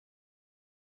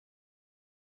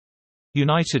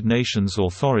 United Nations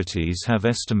authorities have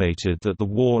estimated that the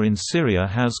war in Syria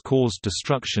has caused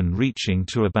destruction reaching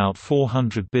to about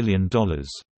 $400 billion.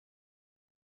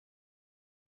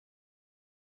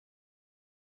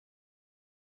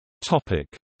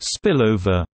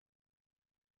 Spillover.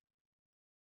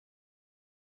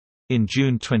 In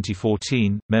June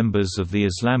 2014, members of the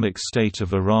Islamic State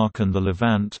of Iraq and the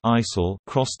Levant (ISIL)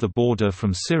 crossed the border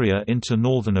from Syria into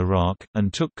northern Iraq,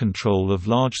 and took control of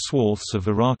large swaths of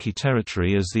Iraqi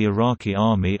territory as the Iraqi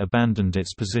army abandoned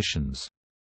its positions.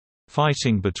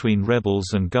 Fighting between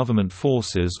rebels and government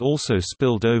forces also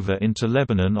spilled over into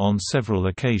Lebanon on several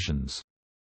occasions.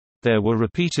 There were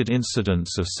repeated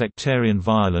incidents of sectarian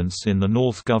violence in the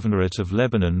North Governorate of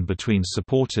Lebanon between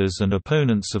supporters and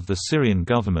opponents of the Syrian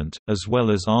government, as well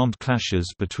as armed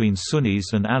clashes between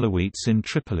Sunnis and Alawites in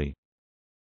Tripoli.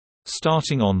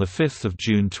 Starting on 5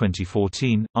 June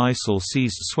 2014, ISIL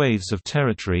seized swathes of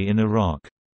territory in Iraq.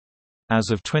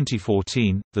 As of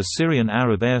 2014, the Syrian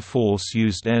Arab Air Force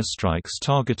used airstrikes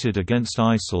targeted against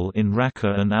ISIL in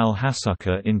Raqqa and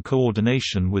al-Hasaka in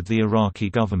coordination with the Iraqi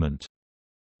government.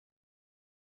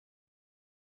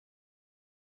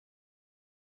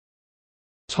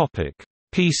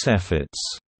 Peace efforts.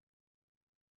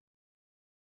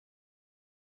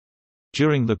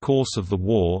 During the course of the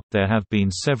war, there have been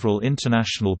several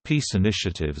international peace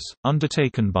initiatives,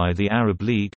 undertaken by the Arab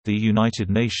League, the United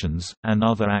Nations, and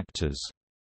other actors.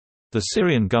 The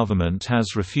Syrian government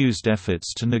has refused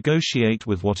efforts to negotiate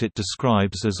with what it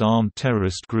describes as armed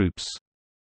terrorist groups.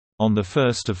 On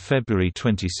 1 February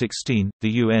 2016,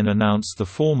 the UN announced the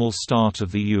formal start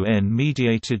of the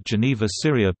UN-mediated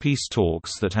Geneva-Syria peace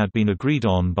talks that had been agreed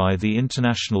on by the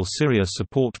International Syria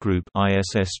Support Group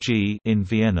in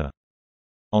Vienna.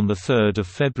 On 3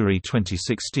 February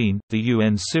 2016, the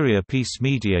UN Syria peace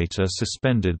mediator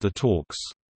suspended the talks.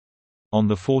 On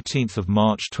 14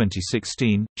 March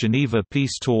 2016, Geneva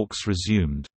peace talks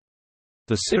resumed.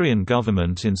 The Syrian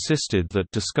government insisted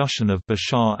that discussion of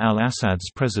Bashar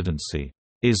al-Assad's presidency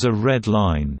is a red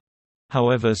line.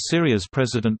 However, Syria's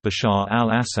President Bashar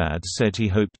al-Assad said he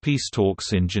hoped peace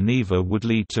talks in Geneva would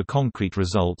lead to concrete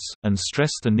results, and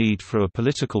stressed the need for a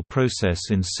political process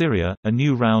in Syria. A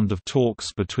new round of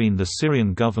talks between the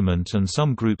Syrian government and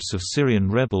some groups of Syrian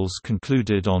rebels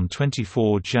concluded on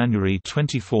 24 January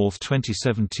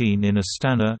 2017 in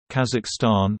Astana,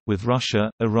 Kazakhstan, with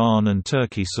Russia, Iran and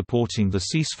Turkey supporting the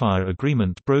ceasefire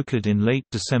agreement brokered in late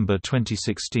December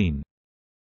 2016.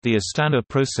 The Astana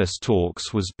process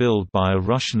talks was billed by a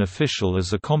Russian official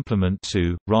as a complement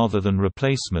to, rather than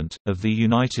replacement, of the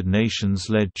United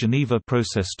Nations-led Geneva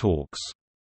process talks.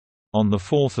 On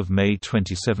 4 May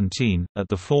 2017, at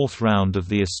the fourth round of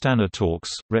the Astana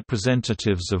talks,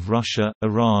 representatives of Russia,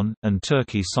 Iran, and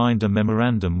Turkey signed a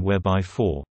memorandum whereby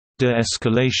 4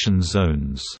 de-escalation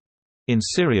zones in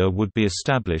Syria would be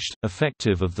established,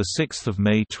 effective of 6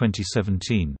 May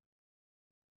 2017.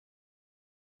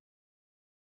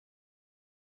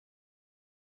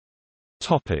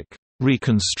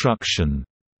 Reconstruction.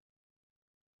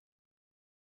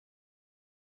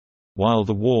 While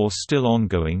the war still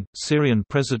ongoing, Syrian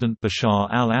President Bashar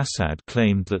al-Assad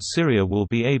claimed that Syria will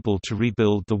be able to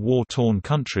rebuild the war-torn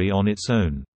country on its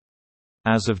own.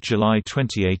 As of July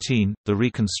 2018, the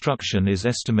reconstruction is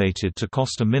estimated to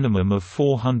cost a minimum of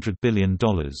 $400 billion.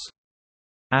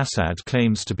 Assad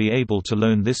claims to be able to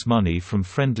loan this money from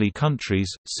friendly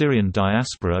countries, Syrian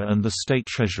diaspora and the state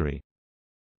treasury.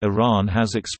 Iran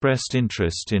has expressed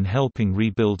interest in helping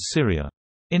rebuild Syria.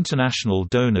 International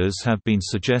donors have been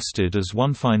suggested as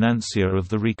one financier of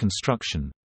the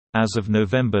reconstruction. As of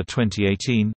November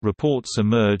 2018, reports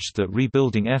emerged that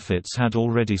rebuilding efforts had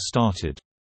already started.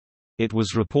 It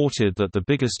was reported that the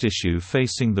biggest issue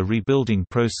facing the rebuilding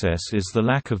process is the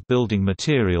lack of building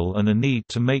material and a need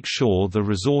to make sure the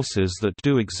resources that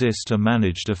do exist are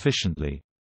managed efficiently.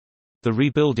 The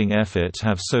rebuilding efforts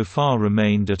have so far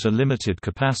remained at a limited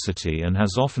capacity and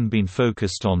has often been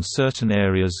focused on certain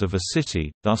areas of a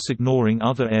city, thus ignoring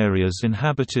other areas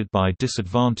inhabited by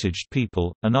disadvantaged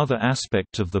people. Another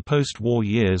aspect of the post-war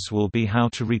years will be how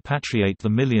to repatriate the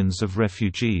millions of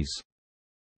refugees.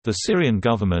 The Syrian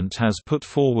government has put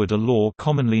forward a law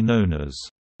commonly known as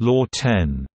Law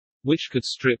 10, which could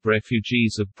strip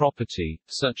refugees of property,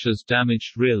 such as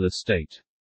damaged real estate.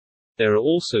 There are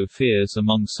also fears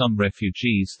among some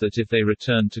refugees that if they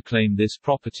return to claim this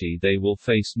property they will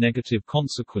face negative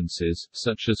consequences,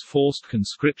 such as forced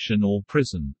conscription or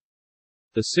prison.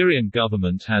 The Syrian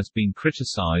government has been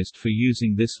criticized for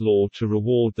using this law to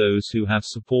reward those who have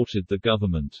supported the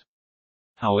government.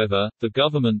 However, the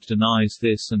government denies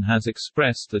this and has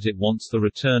expressed that it wants the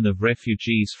return of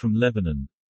refugees from Lebanon.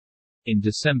 In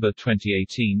December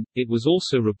 2018, it was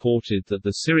also reported that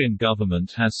the Syrian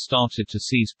government has started to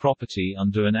seize property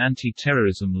under an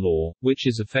anti-terrorism law, which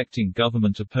is affecting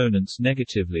government opponents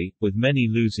negatively, with many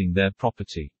losing their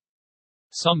property.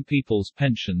 Some people's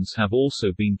pensions have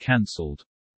also been cancelled.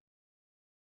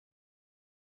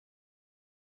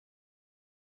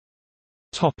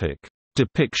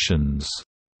 Depictions.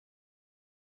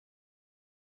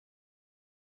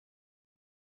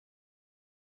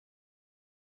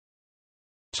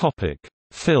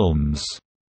 Films.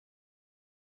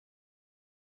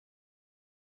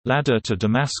 Ladder to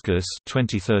Damascus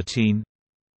 2013,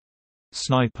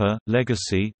 Sniper: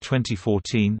 Legacy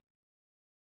 2014,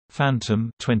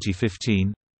 Phantom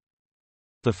 2015,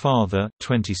 The Father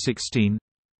 2016,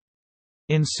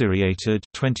 Insuriated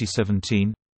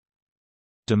 2017,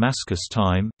 Damascus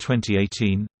Time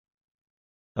 2018,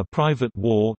 A Private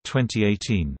War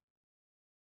 2018.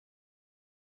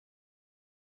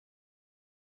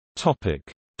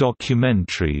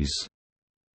 Documentaries.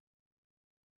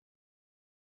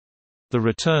 The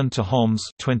Return to Homs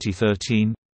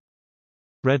 2013,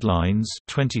 Red Lines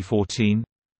 2014,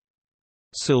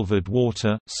 Silvered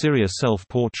Water: Syria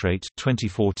Self-Portrait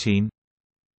 2014,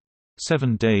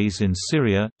 7 Days in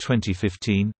Syria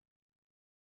 2015,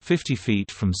 50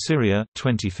 Feet from Syria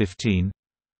 2015,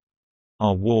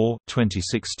 Our War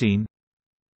 2016,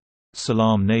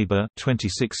 Salam Neighbor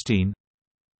 2016,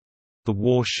 The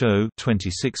War Show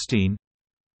 2016,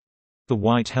 The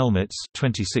White Helmets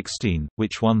 2016,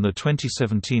 which won the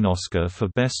 2017 Oscar for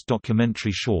Best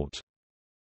Documentary Short.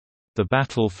 The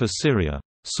Battle for Syria.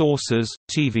 Sources: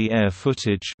 TV air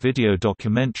footage, video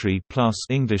documentary plus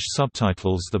English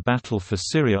subtitles. The Battle for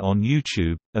Syria on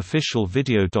YouTube, official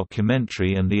video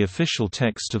documentary and the official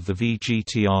text of the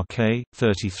VGTRK.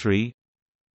 33.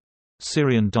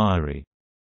 Syrian Diary.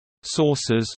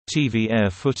 Sources: TV air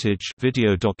footage,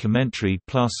 video documentary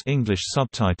plus English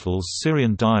subtitles.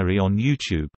 Syrian Diary on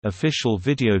YouTube, official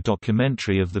video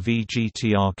documentary of the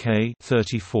VGTRK.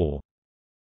 34.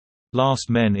 Last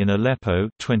Men in Aleppo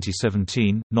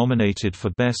 2017, nominated for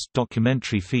Best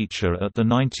Documentary Feature at the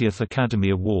 90th Academy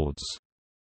Awards.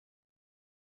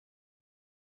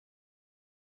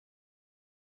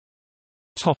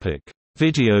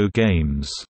 Video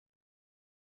games.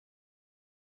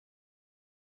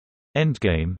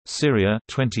 Endgame, Syria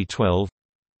 2012,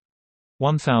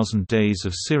 1000 Days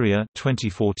of Syria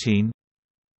 2014,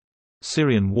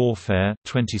 Syrian Warfare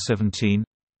 2017,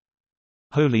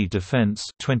 Holy Defense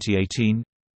 2018.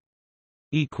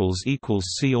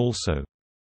 See also